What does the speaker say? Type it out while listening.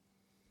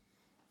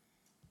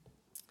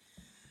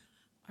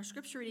Our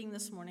scripture reading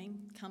this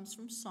morning comes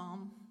from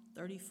Psalm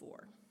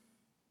 34.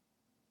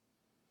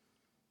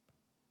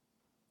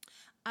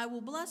 I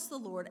will bless the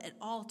Lord at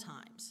all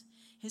times.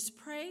 His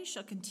praise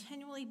shall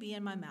continually be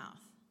in my mouth.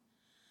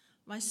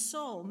 My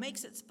soul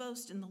makes its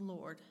boast in the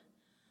Lord.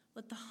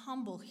 Let the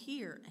humble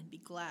hear and be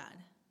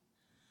glad.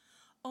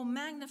 Oh,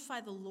 magnify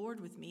the Lord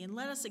with me, and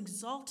let us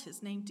exalt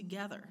his name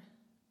together.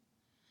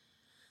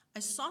 I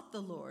sought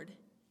the Lord,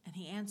 and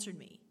he answered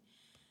me,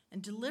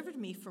 and delivered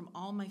me from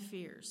all my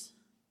fears.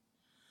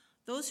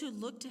 Those who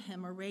look to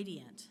him are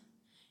radiant,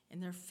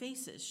 and their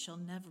faces shall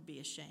never be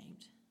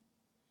ashamed.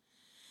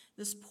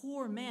 This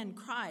poor man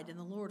cried, and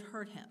the Lord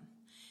heard him,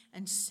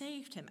 and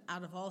saved him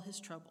out of all his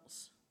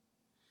troubles.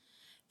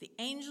 The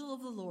angel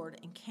of the Lord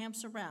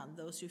encamps around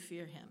those who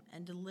fear him,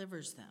 and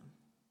delivers them.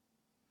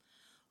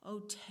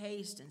 Oh,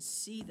 taste and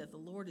see that the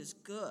Lord is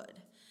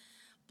good.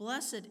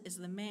 Blessed is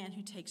the man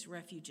who takes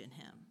refuge in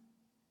him.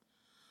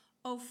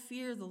 Oh,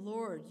 fear the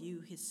Lord, you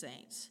his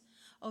saints.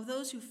 Oh,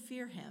 those who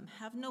fear him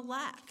have no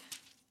lack.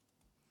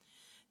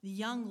 The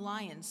young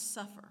lions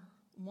suffer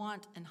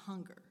want and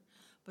hunger,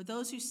 but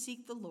those who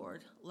seek the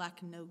Lord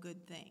lack no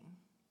good thing.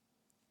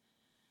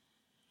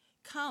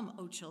 Come,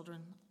 O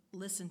children,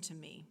 listen to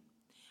me.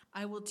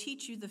 I will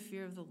teach you the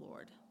fear of the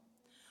Lord.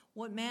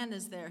 What man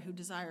is there who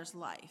desires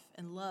life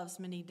and loves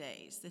many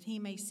days, that he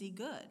may see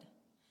good?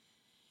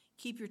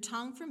 Keep your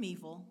tongue from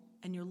evil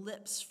and your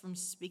lips from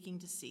speaking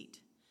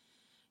deceit.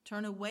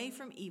 Turn away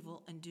from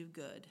evil and do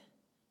good.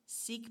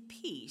 Seek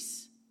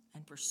peace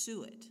and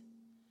pursue it.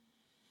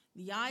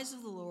 The eyes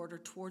of the Lord are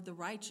toward the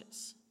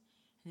righteous,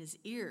 and his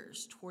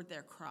ears toward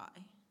their cry.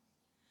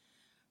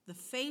 The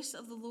face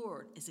of the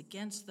Lord is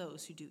against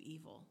those who do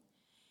evil,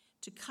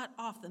 to cut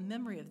off the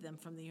memory of them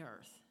from the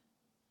earth.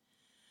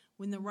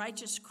 When the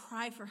righteous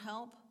cry for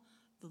help,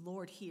 the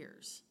Lord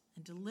hears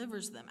and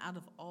delivers them out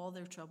of all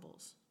their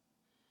troubles.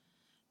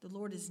 The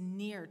Lord is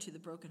near to the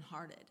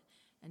brokenhearted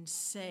and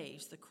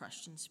saves the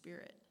crushed in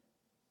spirit.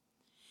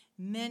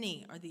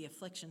 Many are the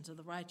afflictions of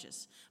the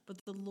righteous,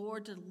 but the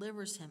Lord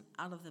delivers him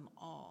out of them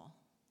all.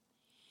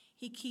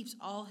 He keeps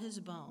all his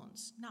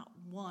bones, not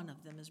one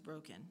of them is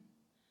broken.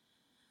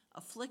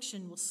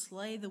 Affliction will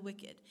slay the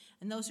wicked,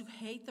 and those who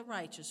hate the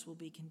righteous will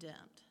be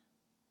condemned.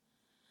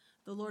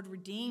 The Lord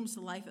redeems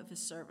the life of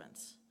his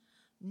servants.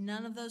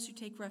 None of those who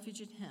take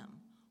refuge in him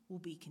will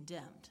be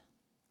condemned.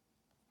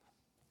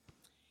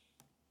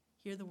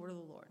 Hear the word of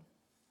the Lord.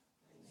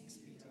 Thanks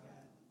be to God.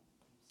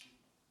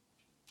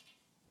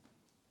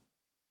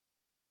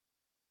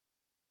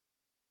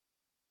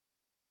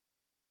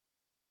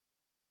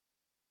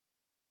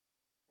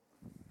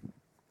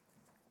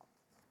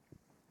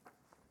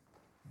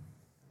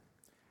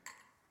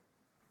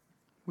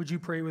 Would you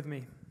pray with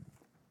me?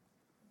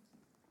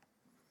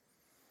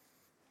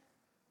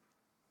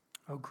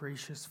 Oh,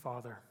 gracious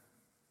Father,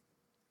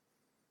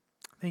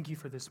 thank you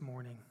for this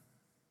morning.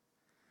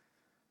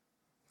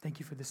 Thank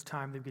you for this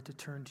time that we get to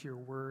turn to your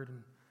word.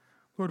 And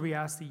Lord, we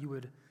ask that you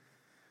would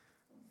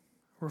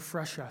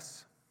refresh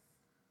us,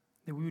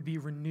 that we would be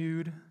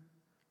renewed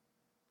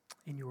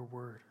in your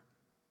word.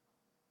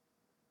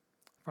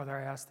 Father,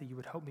 I ask that you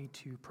would help me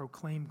to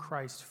proclaim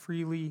Christ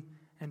freely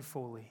and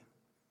fully.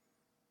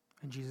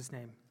 In Jesus'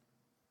 name,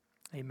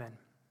 amen.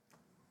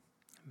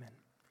 Amen.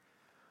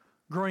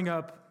 Growing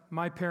up,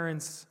 my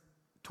parents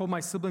told my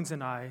siblings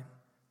and I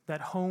that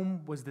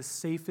home was the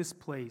safest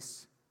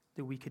place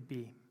that we could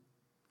be.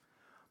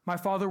 My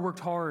father worked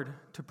hard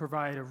to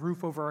provide a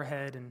roof over our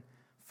head and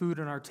food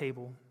on our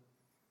table.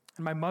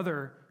 And my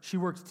mother, she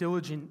worked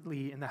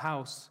diligently in the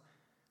house,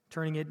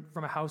 turning it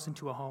from a house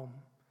into a home.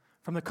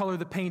 From the color of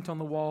the paint on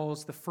the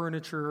walls, the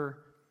furniture,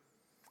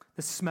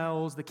 the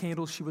smells, the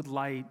candles she would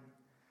light,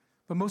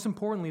 but most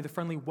importantly, the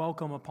friendly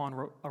welcome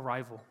upon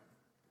arrival.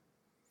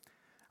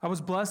 I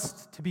was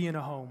blessed to be in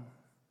a home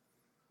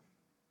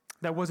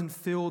that wasn't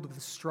filled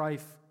with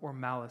strife or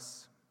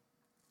malice.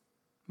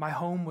 My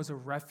home was a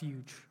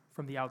refuge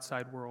from the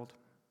outside world,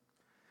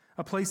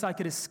 a place I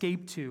could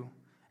escape to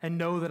and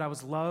know that I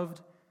was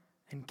loved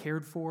and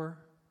cared for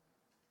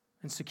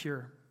and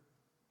secure.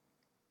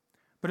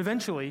 But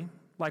eventually,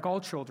 like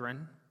all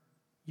children,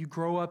 you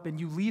grow up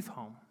and you leave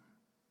home.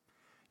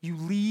 You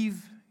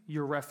leave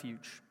your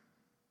refuge.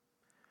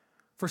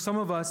 For some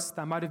of us,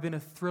 that might have been a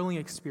thrilling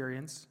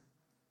experience.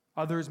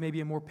 Others,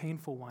 maybe a more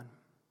painful one.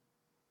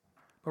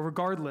 But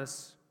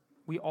regardless,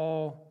 we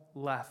all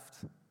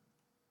left.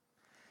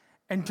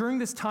 And during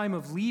this time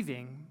of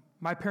leaving,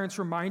 my parents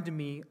reminded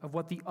me of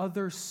what the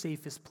other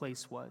safest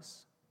place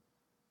was: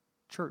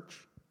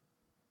 church.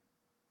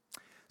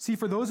 See,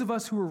 for those of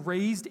us who were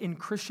raised in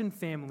Christian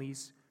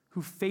families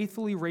who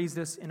faithfully raised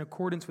us in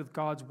accordance with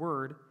God's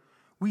word,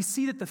 we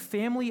see that the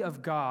family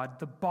of God,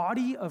 the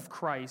body of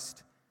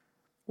Christ,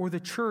 or the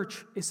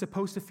church, is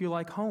supposed to feel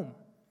like home,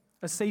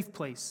 a safe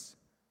place,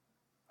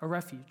 a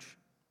refuge.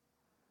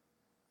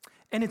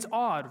 And it's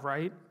odd,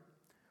 right?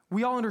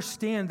 We all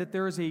understand that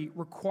there is a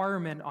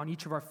requirement on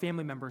each of our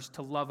family members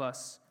to love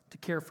us, to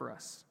care for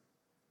us.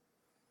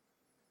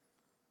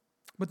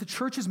 But the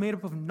church is made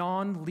up of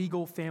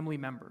non-legal family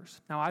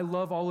members. Now, I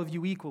love all of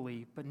you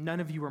equally, but none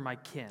of you are my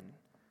kin.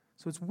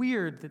 So it's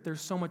weird that there's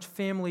so much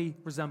family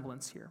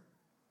resemblance here.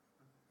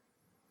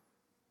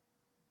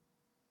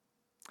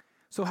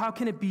 So how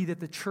can it be that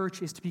the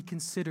church is to be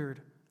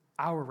considered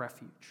our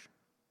refuge?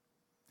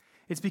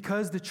 It's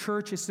because the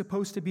church is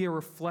supposed to be a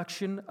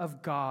reflection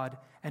of God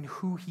and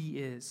who He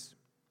is.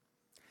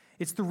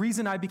 It's the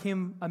reason I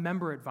became a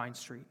member at Vine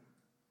Street.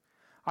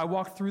 I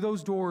walked through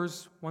those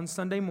doors one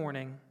Sunday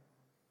morning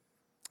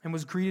and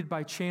was greeted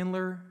by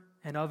Chandler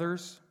and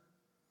others.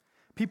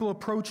 People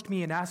approached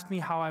me and asked me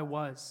how I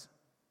was.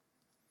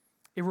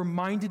 It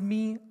reminded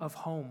me of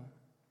home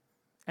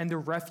and the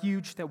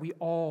refuge that we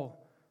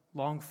all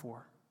long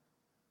for.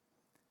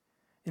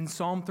 In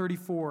Psalm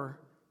 34,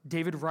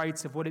 David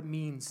writes of what it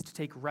means to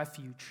take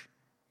refuge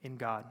in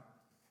God.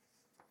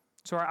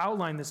 So our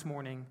outline this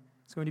morning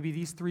is going to be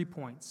these 3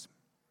 points.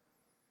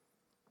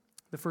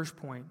 The first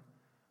point,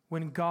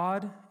 when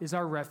God is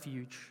our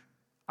refuge,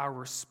 our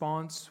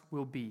response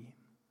will be.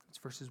 It's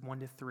verses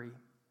 1 to 3.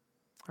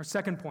 Our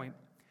second point,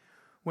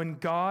 when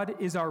God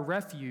is our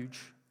refuge,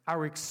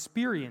 our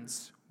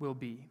experience will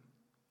be.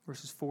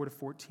 Verses 4 to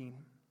 14.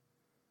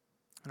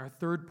 And our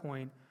third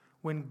point,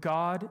 when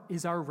God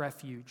is our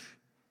refuge,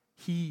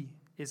 He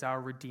is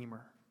our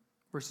Redeemer.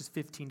 Verses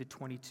 15 to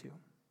 22.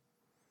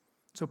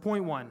 So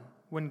point 1,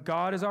 when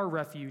God is our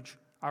refuge,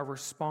 our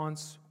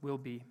response will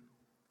be.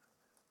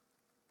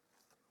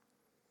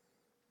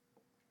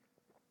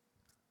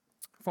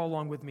 Follow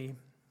along with me,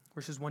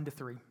 verses 1 to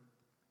 3.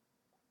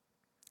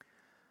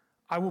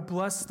 I will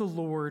bless the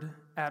Lord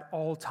at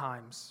all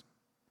times.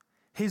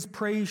 His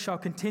praise shall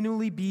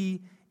continually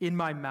be in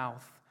my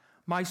mouth.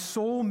 My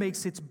soul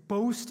makes its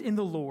boast in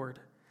the Lord.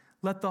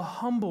 Let the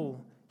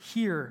humble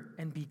hear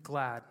and be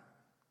glad.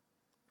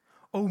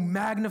 Oh,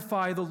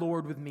 magnify the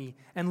Lord with me,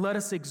 and let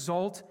us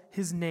exalt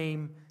His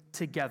name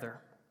together.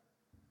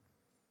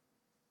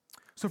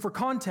 So for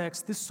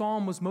context, this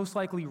psalm was most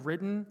likely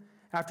written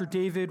after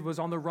David was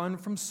on the run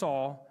from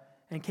Saul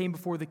and came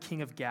before the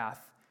king of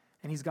Gath.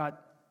 And he's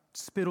got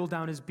spittle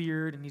down his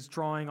beard, and he's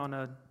drawing on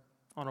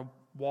a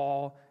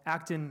wall,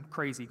 acting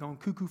crazy, going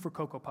cuckoo for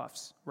Cocoa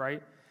Puffs,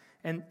 right?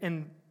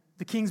 And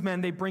the king's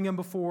men, they bring him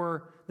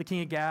before the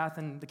king of Gath,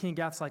 and the king of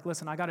Gath's like,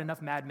 listen, I got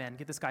enough madmen,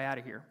 get this guy out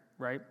of here,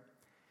 right?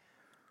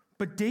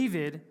 But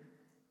David,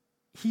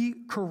 he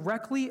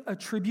correctly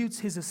attributes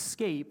his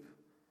escape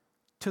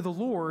to the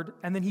Lord,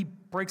 and then he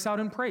breaks out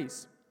in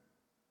praise.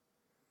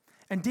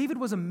 And David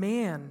was a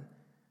man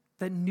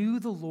that knew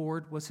the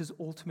Lord was his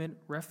ultimate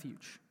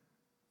refuge.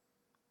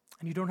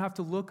 And you don't have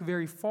to look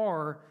very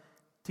far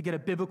to get a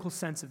biblical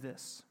sense of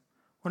this.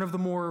 One of the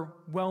more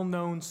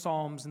well-known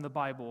psalms in the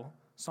Bible,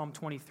 Psalm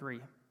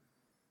 23.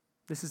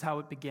 This is how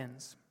it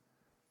begins.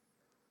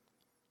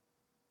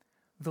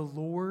 The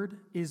Lord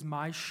is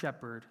my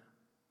shepherd,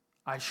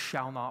 I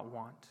shall not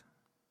want.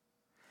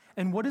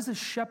 And what is a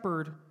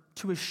shepherd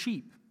to a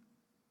sheep?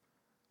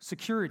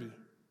 Security,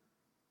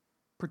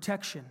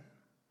 protection,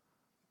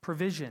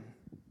 provision,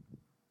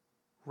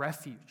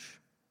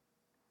 refuge.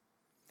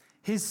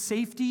 His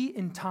safety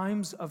in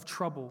times of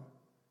trouble.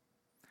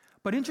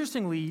 But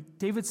interestingly,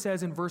 David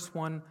says in verse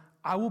 1,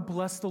 I will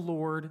bless the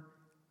Lord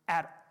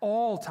at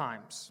all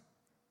times.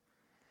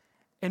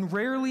 And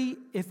rarely,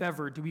 if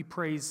ever, do we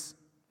praise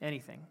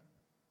anything.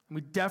 And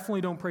we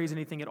definitely don't praise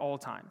anything at all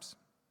times.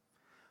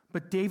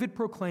 But David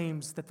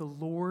proclaims that the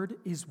Lord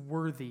is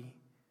worthy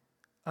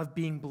of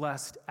being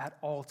blessed at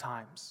all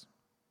times.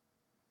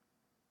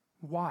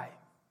 Why?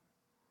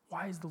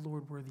 Why is the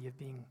Lord worthy of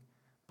being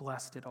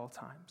blessed at all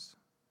times?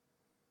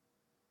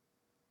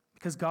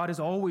 Because God is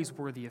always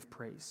worthy of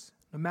praise,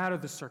 no matter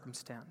the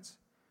circumstance.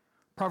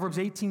 Proverbs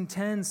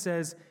 18:10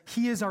 says,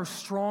 He is our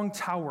strong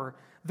tower.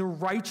 The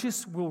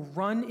righteous will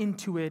run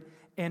into it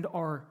and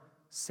are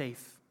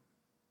safe.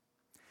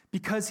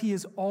 Because He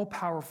is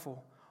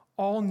all-powerful,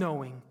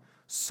 all-knowing,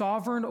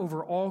 sovereign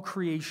over all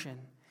creation.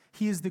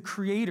 He is the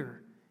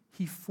Creator.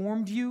 He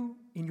formed you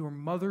in your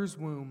mother's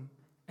womb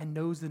and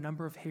knows the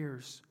number of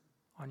hairs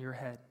on your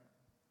head.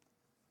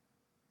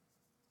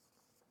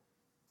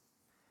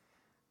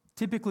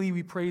 Typically,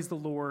 we praise the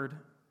Lord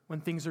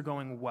when things are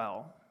going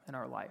well in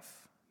our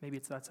life. Maybe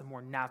that's a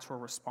more natural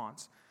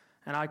response.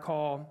 And I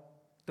call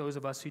those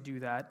of us who do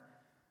that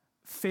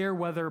fair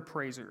weather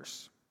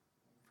praisers.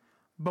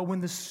 But when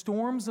the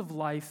storms of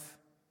life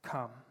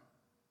come,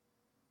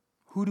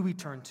 who do we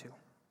turn to?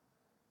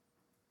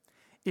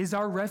 Is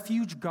our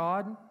refuge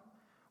God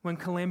when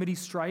calamity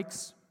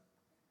strikes?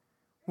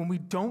 When we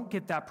don't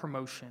get that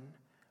promotion?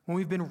 When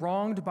we've been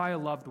wronged by a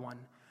loved one?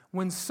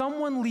 When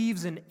someone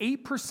leaves an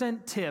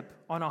 8% tip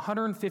on a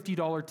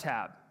 $150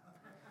 tab?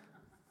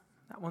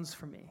 That one's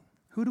for me.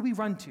 Who do we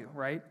run to,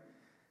 right?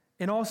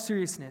 In all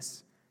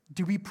seriousness,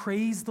 do we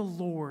praise the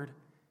Lord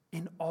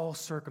in all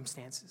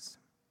circumstances?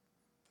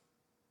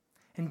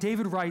 And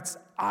David writes,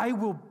 I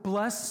will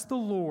bless the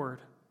Lord.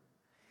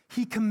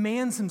 He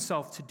commands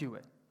himself to do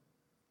it.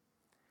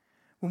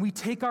 When we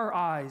take our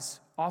eyes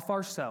off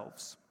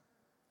ourselves,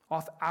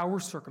 off our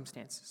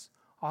circumstances,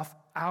 off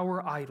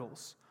our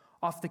idols,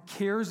 off the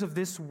cares of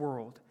this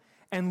world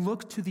and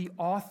look to the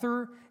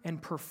author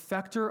and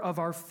perfecter of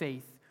our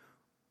faith,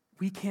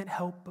 we can't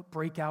help but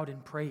break out in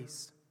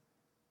praise.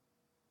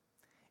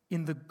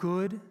 In the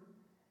good,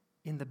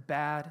 in the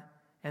bad,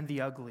 and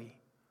the ugly,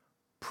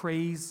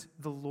 praise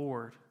the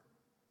Lord,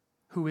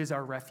 who is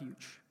our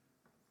refuge.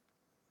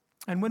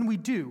 And when we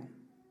do,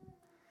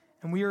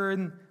 and we are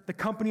in the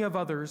company of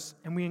others,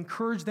 and we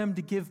encourage them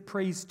to give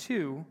praise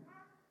too,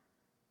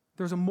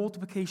 there's a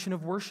multiplication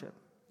of worship.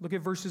 Look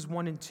at verses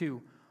 1 and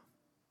 2.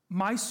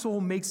 My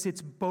soul makes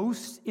its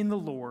boast in the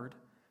Lord.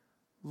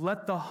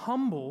 Let the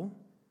humble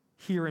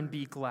hear and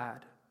be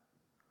glad.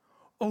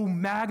 Oh,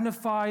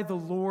 magnify the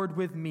Lord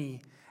with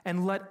me,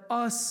 and let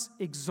us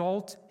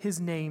exalt his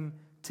name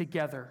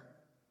together.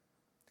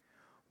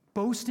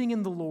 Boasting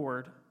in the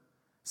Lord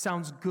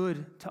sounds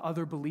good to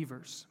other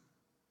believers.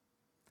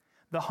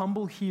 The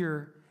humble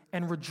hear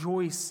and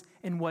rejoice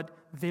in what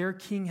their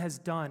king has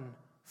done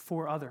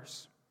for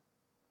others.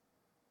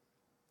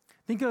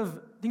 Think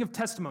of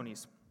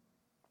testimonies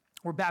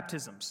or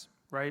baptisms,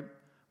 right?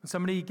 When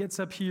somebody gets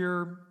up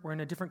here or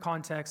in a different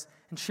context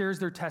and shares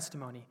their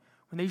testimony,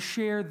 when they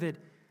share that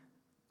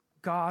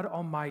God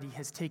Almighty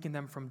has taken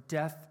them from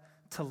death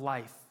to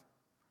life,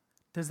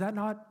 does that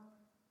not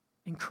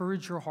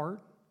encourage your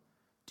heart?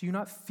 Do you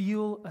not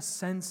feel a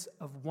sense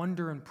of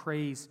wonder and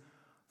praise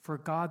for a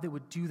God that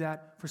would do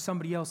that for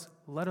somebody else,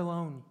 let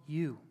alone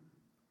you?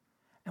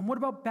 And what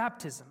about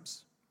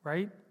baptisms,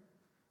 right?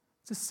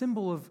 It's a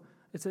symbol of,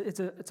 it's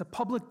a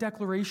public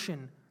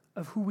declaration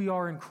of who we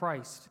are in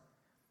Christ.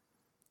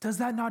 Does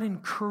that not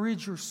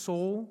encourage your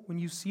soul when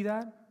you see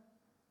that?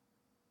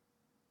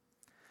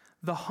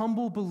 The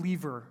humble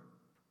believer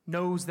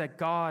knows that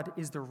God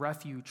is the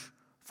refuge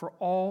for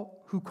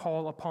all who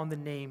call upon the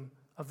name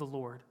of the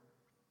Lord.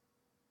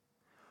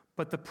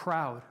 But the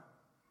proud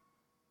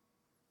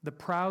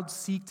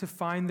seek to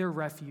find their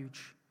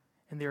refuge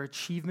in their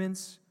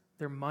achievements,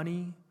 their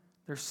money,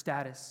 their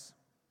status.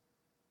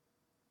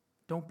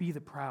 Don't be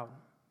the proud,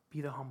 be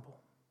the humble.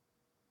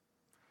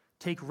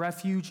 Take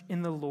refuge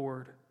in the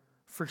Lord,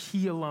 for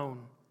he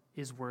alone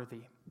is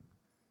worthy.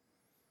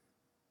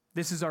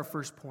 This is our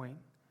first point.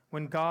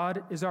 When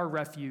God is our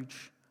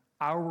refuge,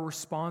 our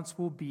response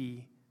will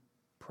be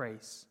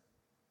praise.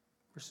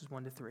 Verses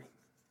 1 to 3.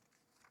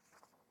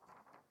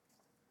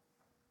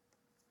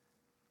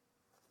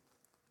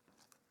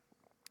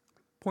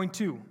 Point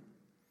 2.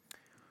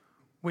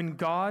 When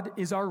God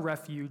is our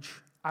refuge,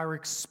 our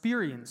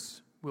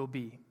experience will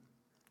be.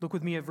 Look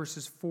with me at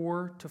verses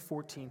 4 to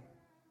 14.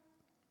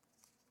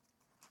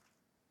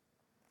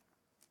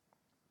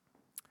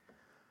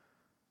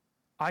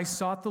 I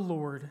sought the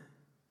Lord,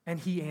 and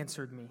he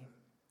answered me,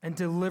 and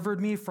delivered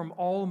me from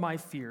all my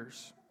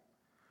fears.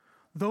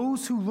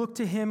 Those who look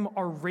to him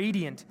are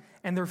radiant,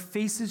 and their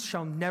faces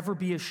shall never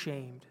be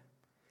ashamed.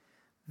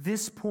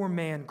 This poor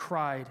man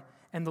cried,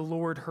 and the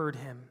Lord heard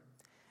him,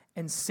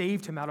 and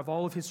saved him out of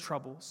all of his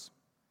troubles.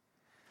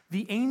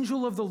 The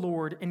angel of the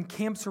Lord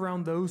encamps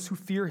around those who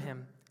fear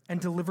him, and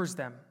delivers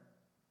them.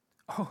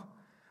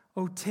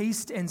 Oh,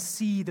 taste and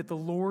see that the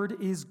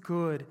Lord is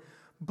good.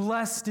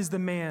 Blessed is the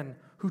man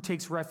who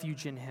takes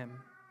refuge in him.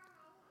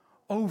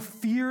 Oh,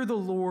 fear the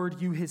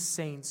Lord, you his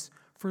saints,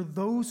 for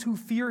those who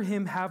fear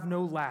him have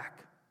no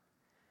lack.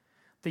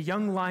 The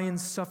young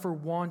lions suffer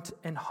want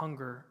and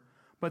hunger,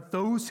 but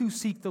those who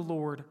seek the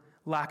Lord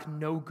lack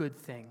no good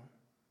thing.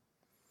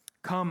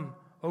 Come,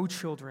 O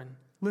children,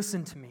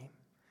 listen to me.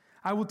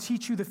 I will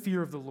teach you the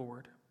fear of the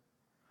Lord.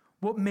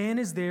 What man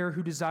is there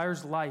who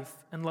desires life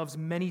and loves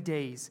many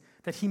days,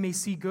 that he may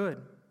see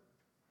good?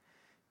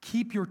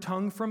 Keep your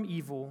tongue from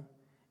evil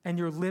and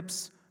your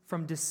lips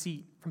from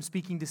deceit, from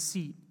speaking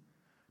deceit.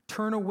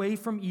 Turn away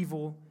from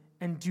evil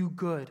and do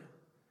good.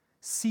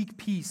 Seek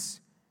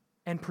peace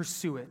and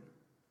pursue it.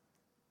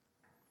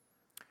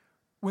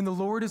 When the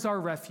Lord is our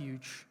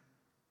refuge,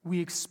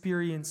 we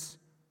experience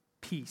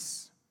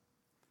peace.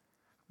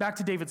 Back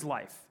to David's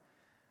life.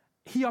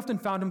 He often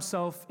found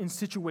himself in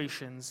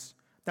situations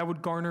that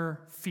would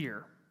garner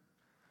fear.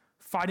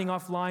 Fighting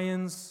off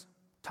lions,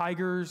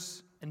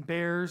 tigers, and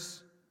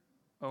bears.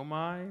 Oh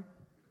my.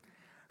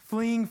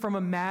 Fleeing from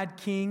a mad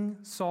king,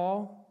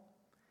 Saul.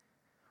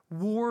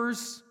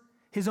 Wars,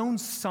 his own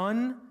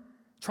son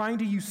trying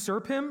to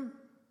usurp him.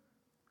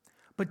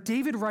 But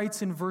David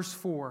writes in verse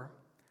 4,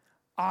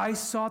 I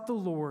sought the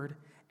Lord,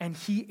 and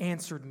he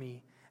answered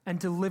me and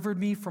delivered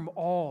me from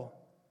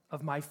all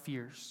of my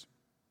fears.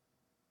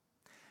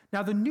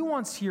 Now, the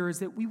nuance here is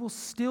that we will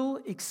still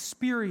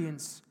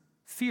experience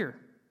fear.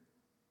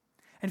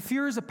 And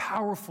fear is a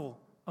powerful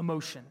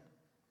emotion.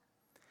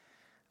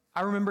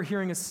 I remember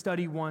hearing a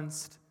study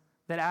once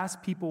that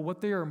asked people what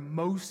they are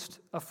most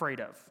afraid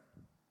of.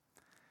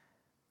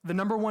 The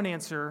number one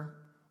answer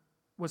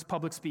was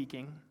public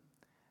speaking.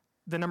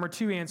 The number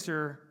two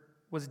answer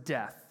was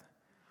death.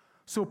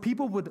 So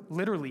people would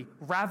literally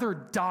rather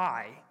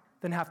die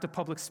than have to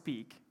public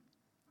speak.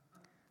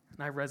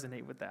 And I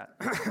resonate with that.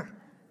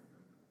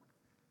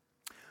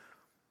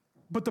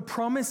 But the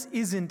promise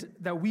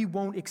isn't that we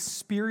won't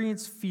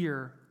experience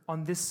fear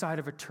on this side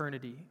of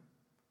eternity.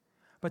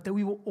 but that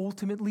we will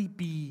ultimately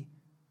be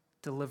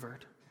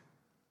delivered.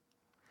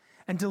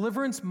 And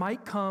deliverance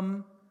might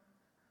come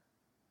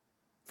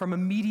from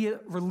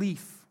immediate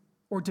relief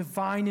or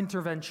divine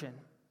intervention,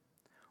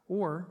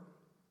 or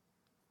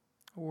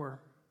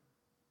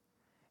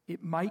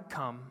it might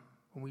come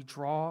when we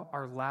draw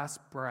our last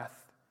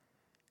breath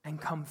and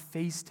come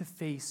face to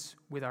face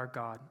with our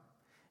God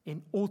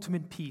in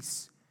ultimate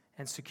peace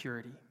and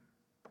security.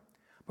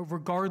 But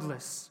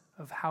regardless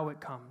of how it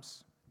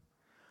comes,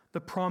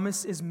 the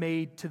promise is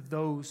made to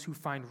those who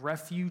find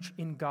refuge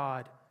in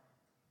God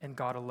and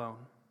God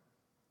alone.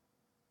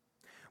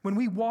 When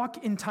we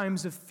walk in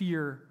times of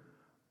fear,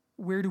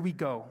 where do we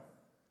go?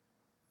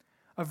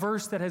 A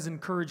verse that has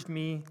encouraged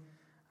me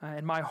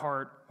in my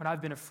heart when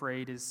I've been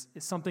afraid is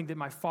something that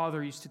my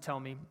father used to tell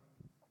me.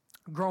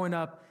 Growing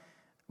up,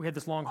 we had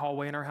this long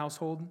hallway in our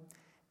household,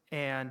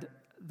 and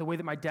the way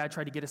that my dad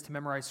tried to get us to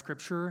memorize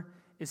scripture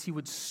is he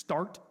would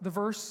start the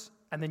verse,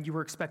 and then you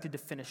were expected to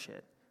finish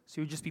it.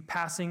 So you would just be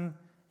passing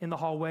in the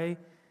hallway,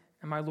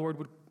 and my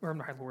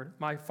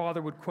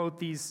father would quote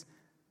these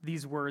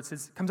words.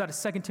 It comes out of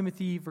 2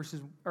 Timothy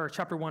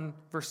chapter 1,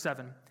 verse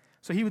 7.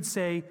 So he would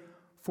say,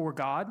 "For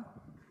God,"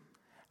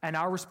 and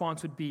our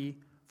response would be,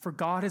 "For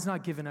God has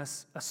not given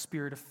us a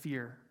spirit of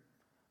fear,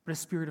 but a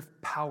spirit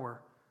of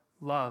power,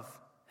 love,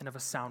 and of a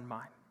sound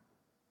mind."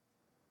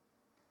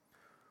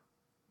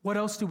 What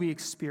else do we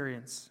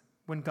experience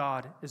when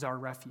God is our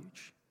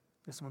refuge?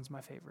 This one's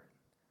my favorite.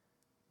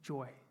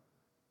 Joy.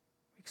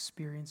 We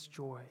experience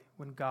joy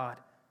when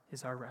God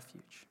is our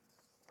refuge.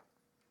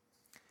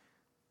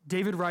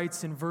 David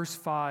writes in verse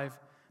 5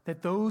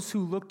 that those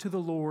who look to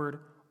the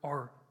Lord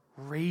are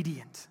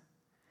radiant,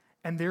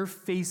 and their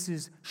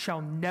faces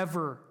shall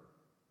never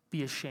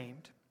be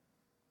ashamed.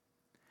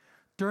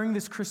 During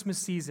this Christmas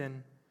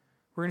season,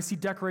 we're going to see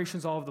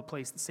decorations all over the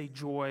place that say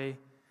joy,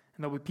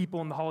 and there'll be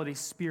people in the holiday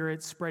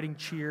spirit spreading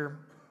cheer.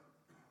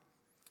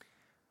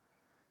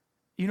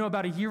 You know,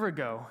 about a year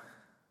ago,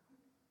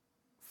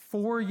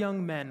 4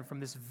 young men from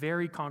this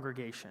very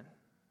congregation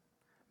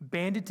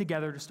banded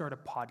together to start a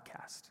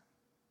podcast.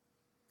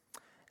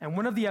 And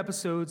one of the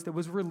episodes that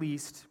was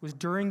released was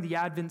during the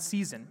Advent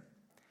season.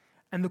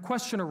 And the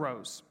question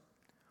arose,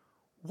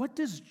 what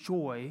does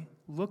joy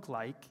look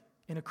like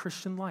in a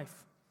Christian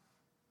life?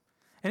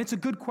 And it's a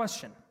good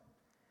question.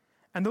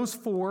 And those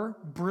 4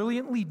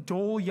 brilliantly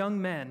dull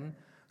young men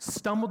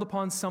stumbled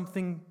upon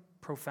something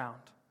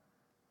profound.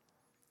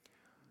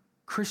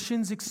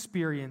 Christians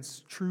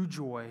experience true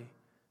joy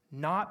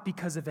not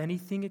because of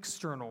anything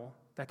external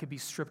that could be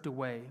stripped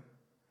away,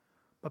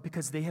 but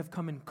because they have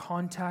come in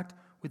contact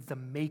with the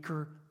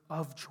maker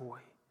of joy,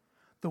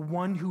 the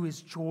one who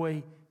is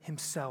joy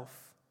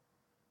himself,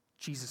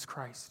 Jesus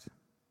Christ.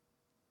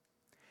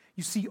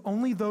 You see,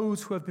 only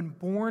those who have been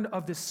born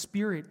of the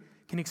Spirit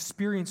can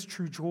experience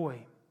true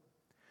joy.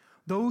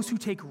 Those who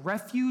take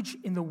refuge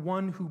in the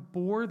one who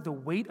bore the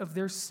weight of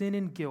their sin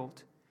and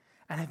guilt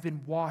and have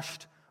been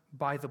washed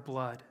by the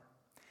blood.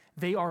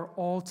 They are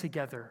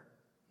altogether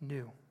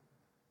new.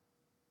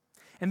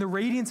 And the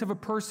radiance of a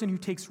person who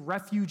takes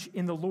refuge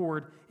in the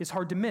Lord is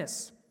hard to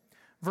miss.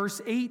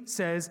 Verse 8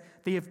 says,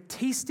 "They have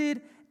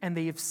tasted and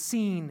they have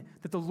seen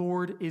that the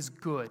Lord is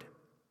good."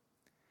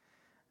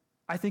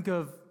 I think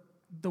of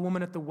the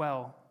woman at the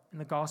well in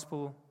the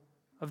Gospel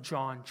of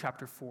John,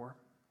 chapter 4.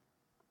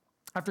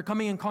 After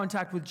coming in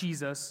contact with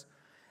Jesus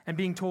and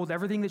being told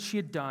everything that she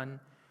had done,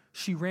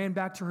 she ran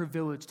back to her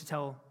village to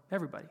tell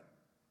everybody.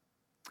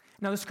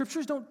 Now, the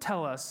scriptures don't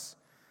tell us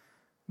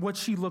what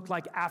she looked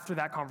like after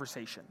that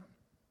conversation,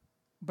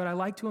 but I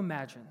like to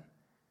imagine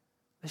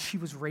that she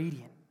was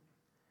radiant,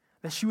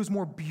 that she was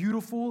more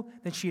beautiful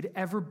than she had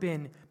ever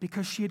been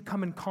because she had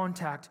come in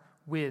contact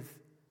with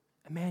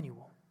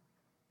Emmanuel,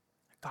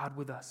 God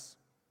with us.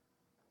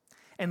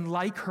 And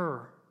like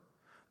her,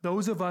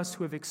 those of us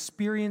who have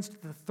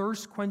experienced the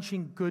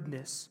thirst-quenching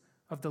goodness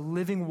of the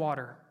living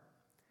water,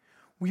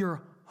 we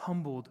are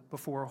humbled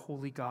before a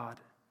holy God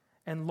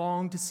and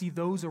long to see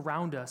those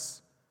around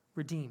us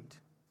redeemed.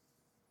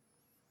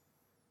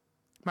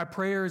 My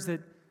prayer is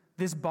that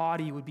this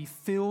body would be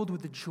filled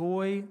with the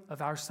joy of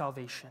our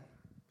salvation,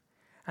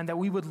 and that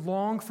we would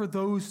long for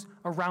those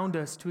around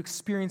us to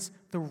experience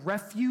the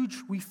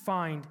refuge we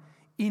find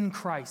in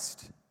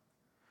Christ.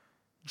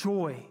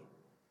 Joy,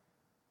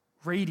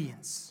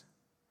 radiance,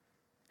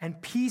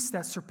 and peace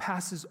that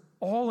surpasses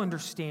all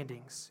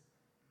understandings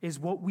is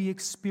what we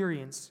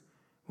experience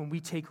when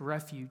we take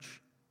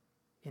refuge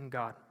in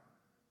God.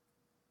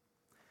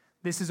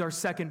 This is our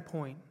second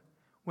point.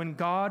 When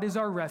God is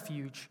our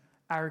refuge,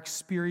 our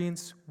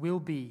experience will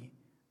be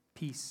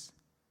peace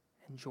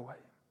and joy.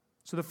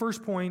 So the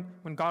first point,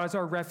 when God is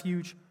our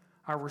refuge,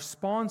 our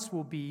response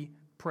will be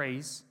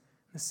praise.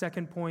 The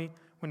second point,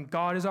 when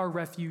God is our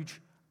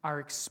refuge, our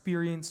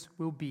experience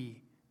will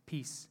be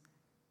peace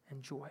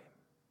and joy.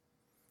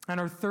 And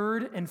our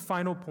third and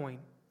final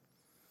point,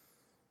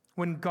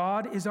 when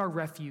God is our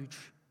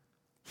refuge,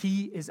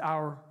 he is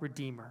our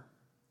Redeemer.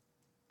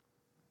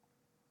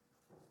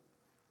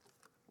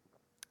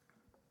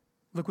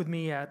 Look with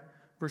me at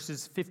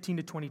verses 15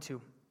 to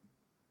 22.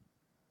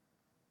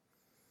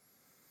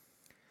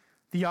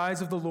 The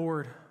eyes of the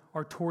Lord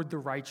are toward the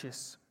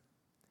righteous,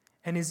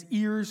 and his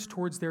ears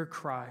towards their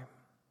cry.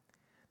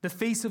 The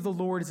face of the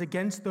Lord is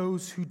against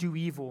those who do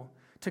evil,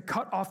 to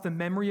cut off the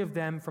memory of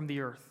them from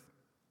the earth.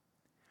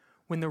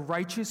 When the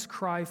righteous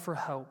cry for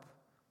help,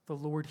 the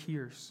Lord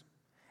hears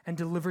and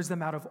delivers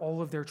them out of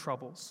all of their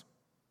troubles.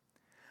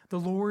 The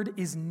Lord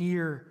is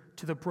near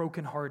to the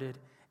brokenhearted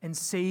and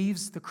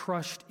saves the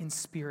crushed in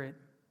spirit.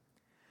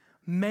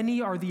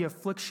 Many are the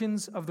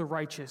afflictions of the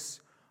righteous,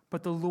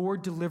 but the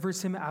Lord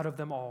delivers him out of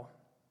them all.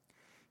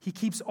 He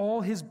keeps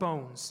all his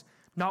bones,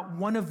 not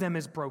one of them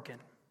is broken.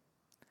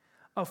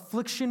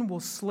 Affliction will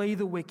slay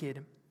the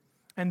wicked,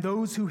 and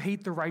those who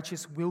hate the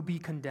righteous will be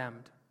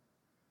condemned.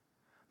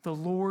 The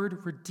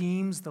Lord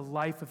redeems the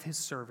life of his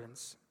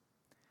servants.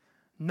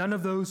 None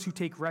of those who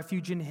take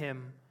refuge in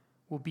him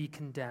will be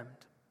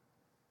condemned.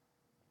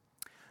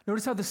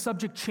 Notice how the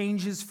subject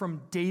changes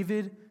from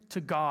David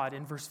to God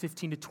in verse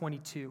 15 to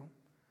 22.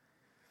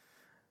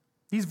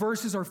 These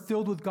verses are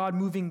filled with God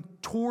moving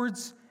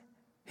towards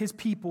his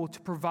people to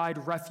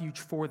provide refuge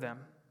for them.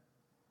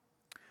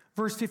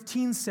 Verse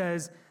 15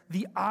 says,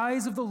 "The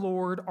eyes of the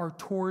Lord are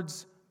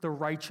towards the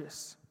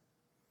righteous."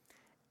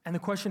 And the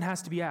question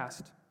has to be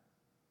asked,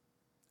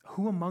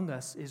 who among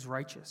us is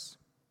righteous?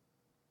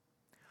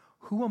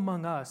 Who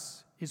among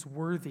us is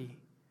worthy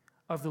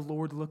of the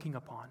Lord looking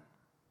upon?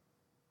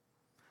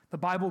 The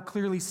Bible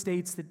clearly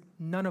states that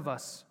none of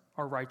us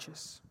are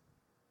righteous,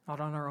 not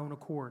on our own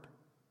accord.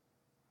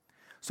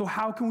 So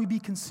how can we be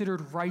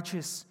considered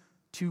righteous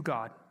to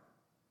God?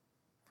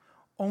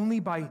 Only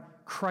by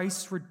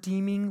Christ's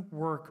redeeming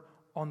work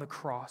on the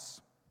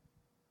cross.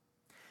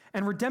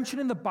 And redemption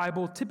in the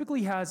Bible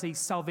typically has a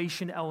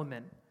salvation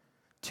element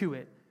to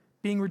it,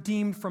 being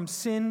redeemed from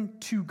sin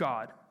to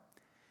God.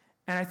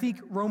 And I think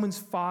Romans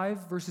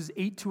 5, verses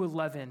 8 to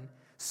 11,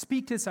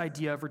 speak to this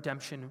idea of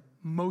redemption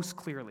most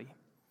clearly.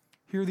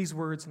 Hear these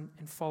words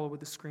and follow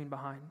with the screen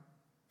behind.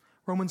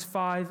 Romans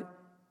 5,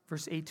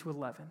 verse 8 to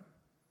 11.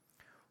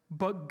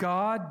 "But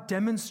God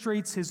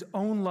demonstrates his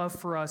own love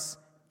for us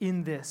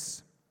in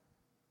this: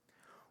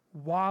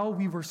 while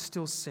we were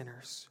still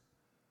sinners,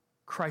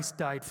 Christ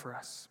died for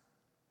us.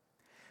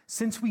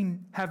 Since we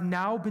have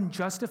now been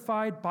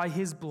justified by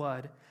his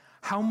blood,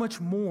 how much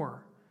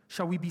more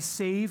shall we be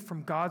saved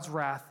from God's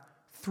wrath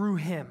through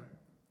him?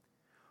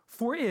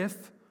 For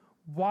if,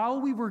 while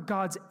we were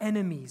God's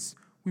enemies,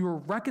 we were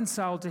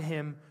reconciled to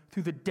him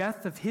through the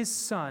death of his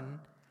Son,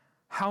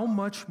 how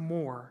much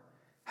more,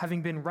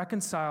 having been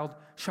reconciled,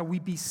 shall we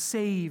be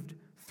saved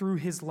through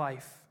his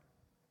life?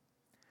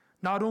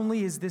 Not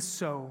only is this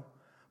so,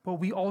 but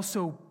we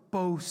also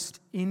boast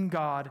in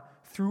God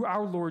through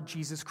our Lord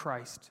Jesus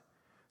Christ,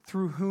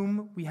 through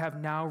whom we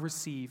have now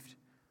received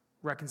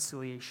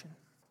reconciliation."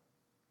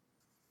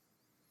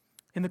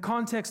 In the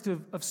context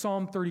of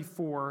Psalm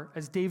 34,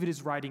 as David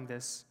is writing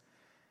this,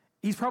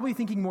 he's probably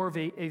thinking more of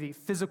a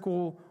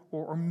physical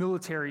or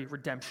military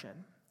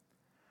redemption.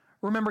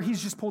 Remember,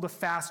 he's just pulled a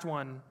fast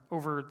one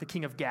over the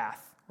king of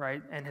Gath,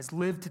 right, and has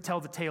lived to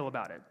tell the tale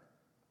about it.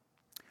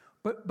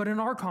 But in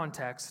our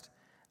context,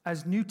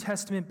 as New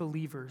Testament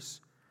believers,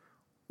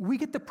 we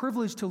get the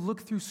privilege to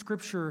look through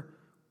Scripture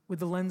with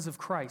the lens of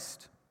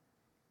Christ.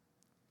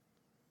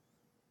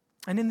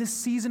 And in this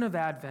season of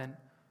Advent,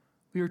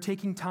 we are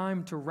taking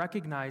time to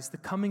recognize the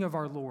coming of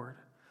our Lord,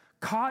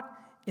 caught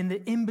in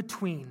the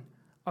in-between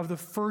of the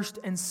first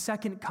and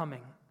second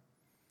coming.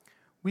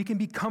 We can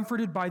be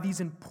comforted by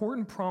these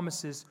important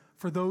promises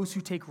for those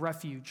who take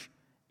refuge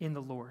in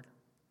the Lord.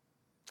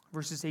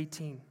 Verses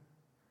 18,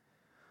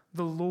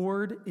 "The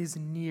Lord is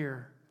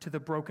near to the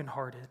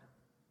brokenhearted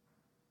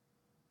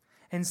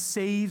and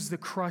saves the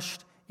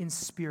crushed in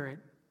spirit.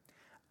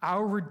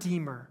 Our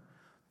Redeemer,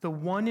 the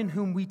one in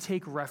whom we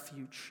take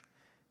refuge,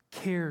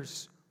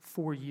 cares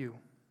for you.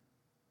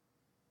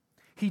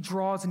 He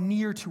draws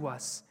near to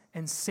us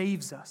and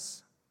saves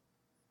us."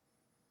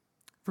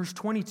 Verse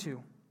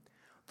 22,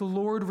 "The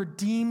Lord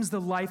redeems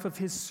the life of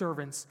his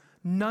servants.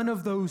 None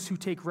of those who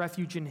take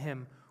refuge in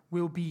him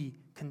will be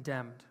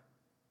condemned."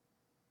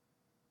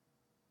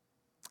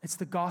 It's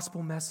the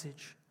gospel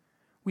message.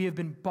 We have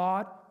been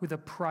bought with a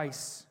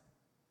price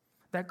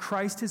that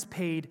Christ has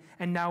paid,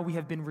 and now we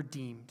have been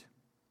redeemed.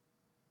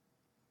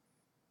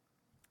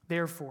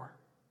 Therefore,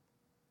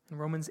 in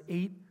Romans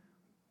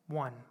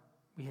 8:1,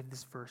 we have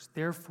this verse,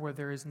 "Therefore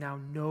there is now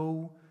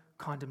no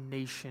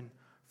condemnation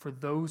for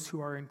those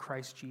who are in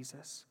Christ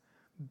Jesus.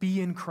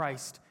 Be in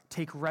Christ,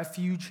 take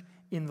refuge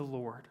in the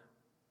Lord."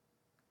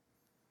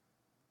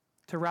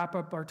 To wrap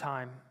up our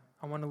time,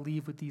 I want to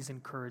leave with these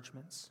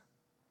encouragements.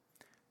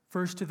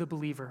 First, to the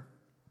believer,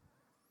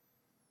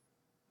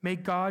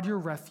 make God your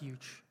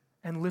refuge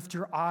and lift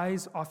your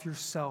eyes off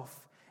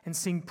yourself and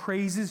sing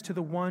praises to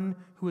the one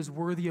who is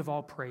worthy of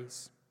all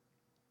praise.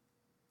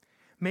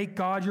 Make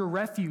God your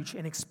refuge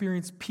and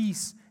experience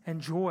peace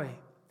and joy.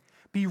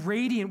 Be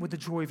radiant with the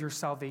joy of your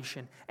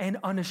salvation and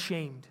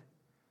unashamed.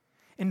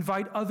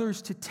 Invite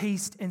others to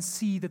taste and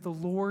see that the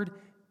Lord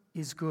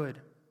is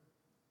good.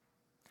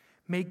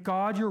 Make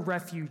God your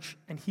refuge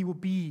and he will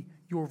be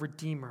your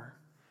Redeemer.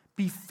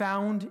 be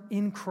found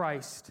in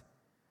Christ,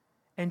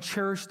 and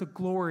cherish the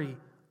glory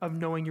of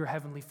knowing your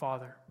heavenly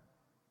Father.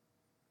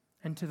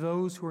 And to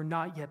those who are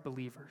not yet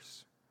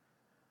believers,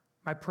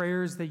 my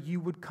prayer is that you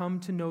would come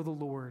to know the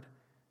Lord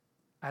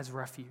as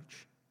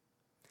refuge.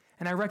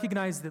 And I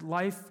recognize that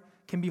life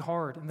can be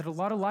hard and that a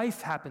lot of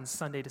life happens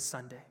Sunday to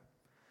Sunday.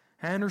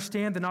 I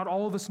understand that not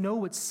all of us know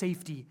what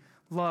safety,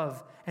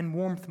 love, and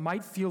warmth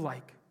might feel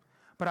like,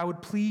 but I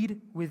would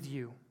plead with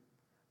you,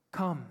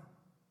 come,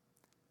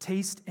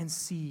 taste and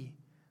see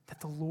that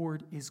the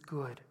Lord is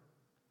good.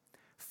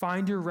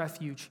 Find your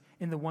refuge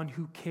in the one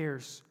who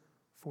cares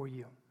for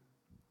you.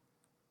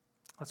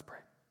 Let's pray.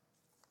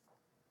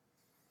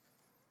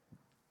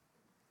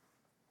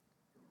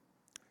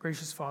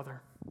 Gracious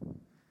Father,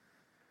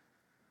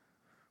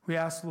 we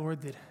ask,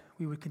 Lord, that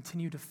we would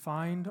continue to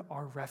find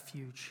our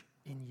refuge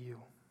in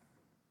you.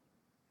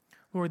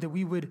 Lord, that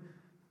we would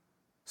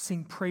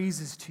sing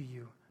praises to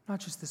you, not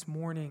just this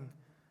morning,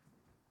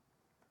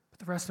 but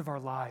the rest of our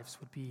lives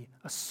would be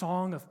a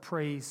song of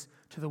praise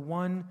to the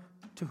one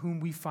to whom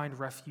we find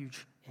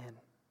refuge in.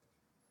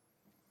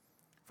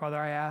 Father,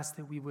 I ask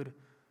that we would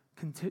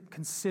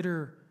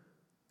consider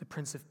the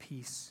Prince of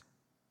Peace,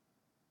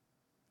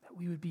 that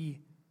we would be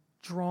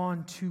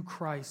drawn to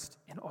Christ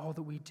in all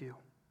that we do.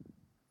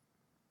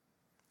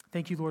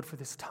 Thank you, Lord, for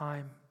this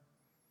time.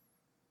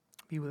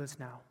 Be with us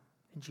now.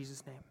 In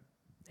Jesus' name,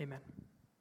 amen.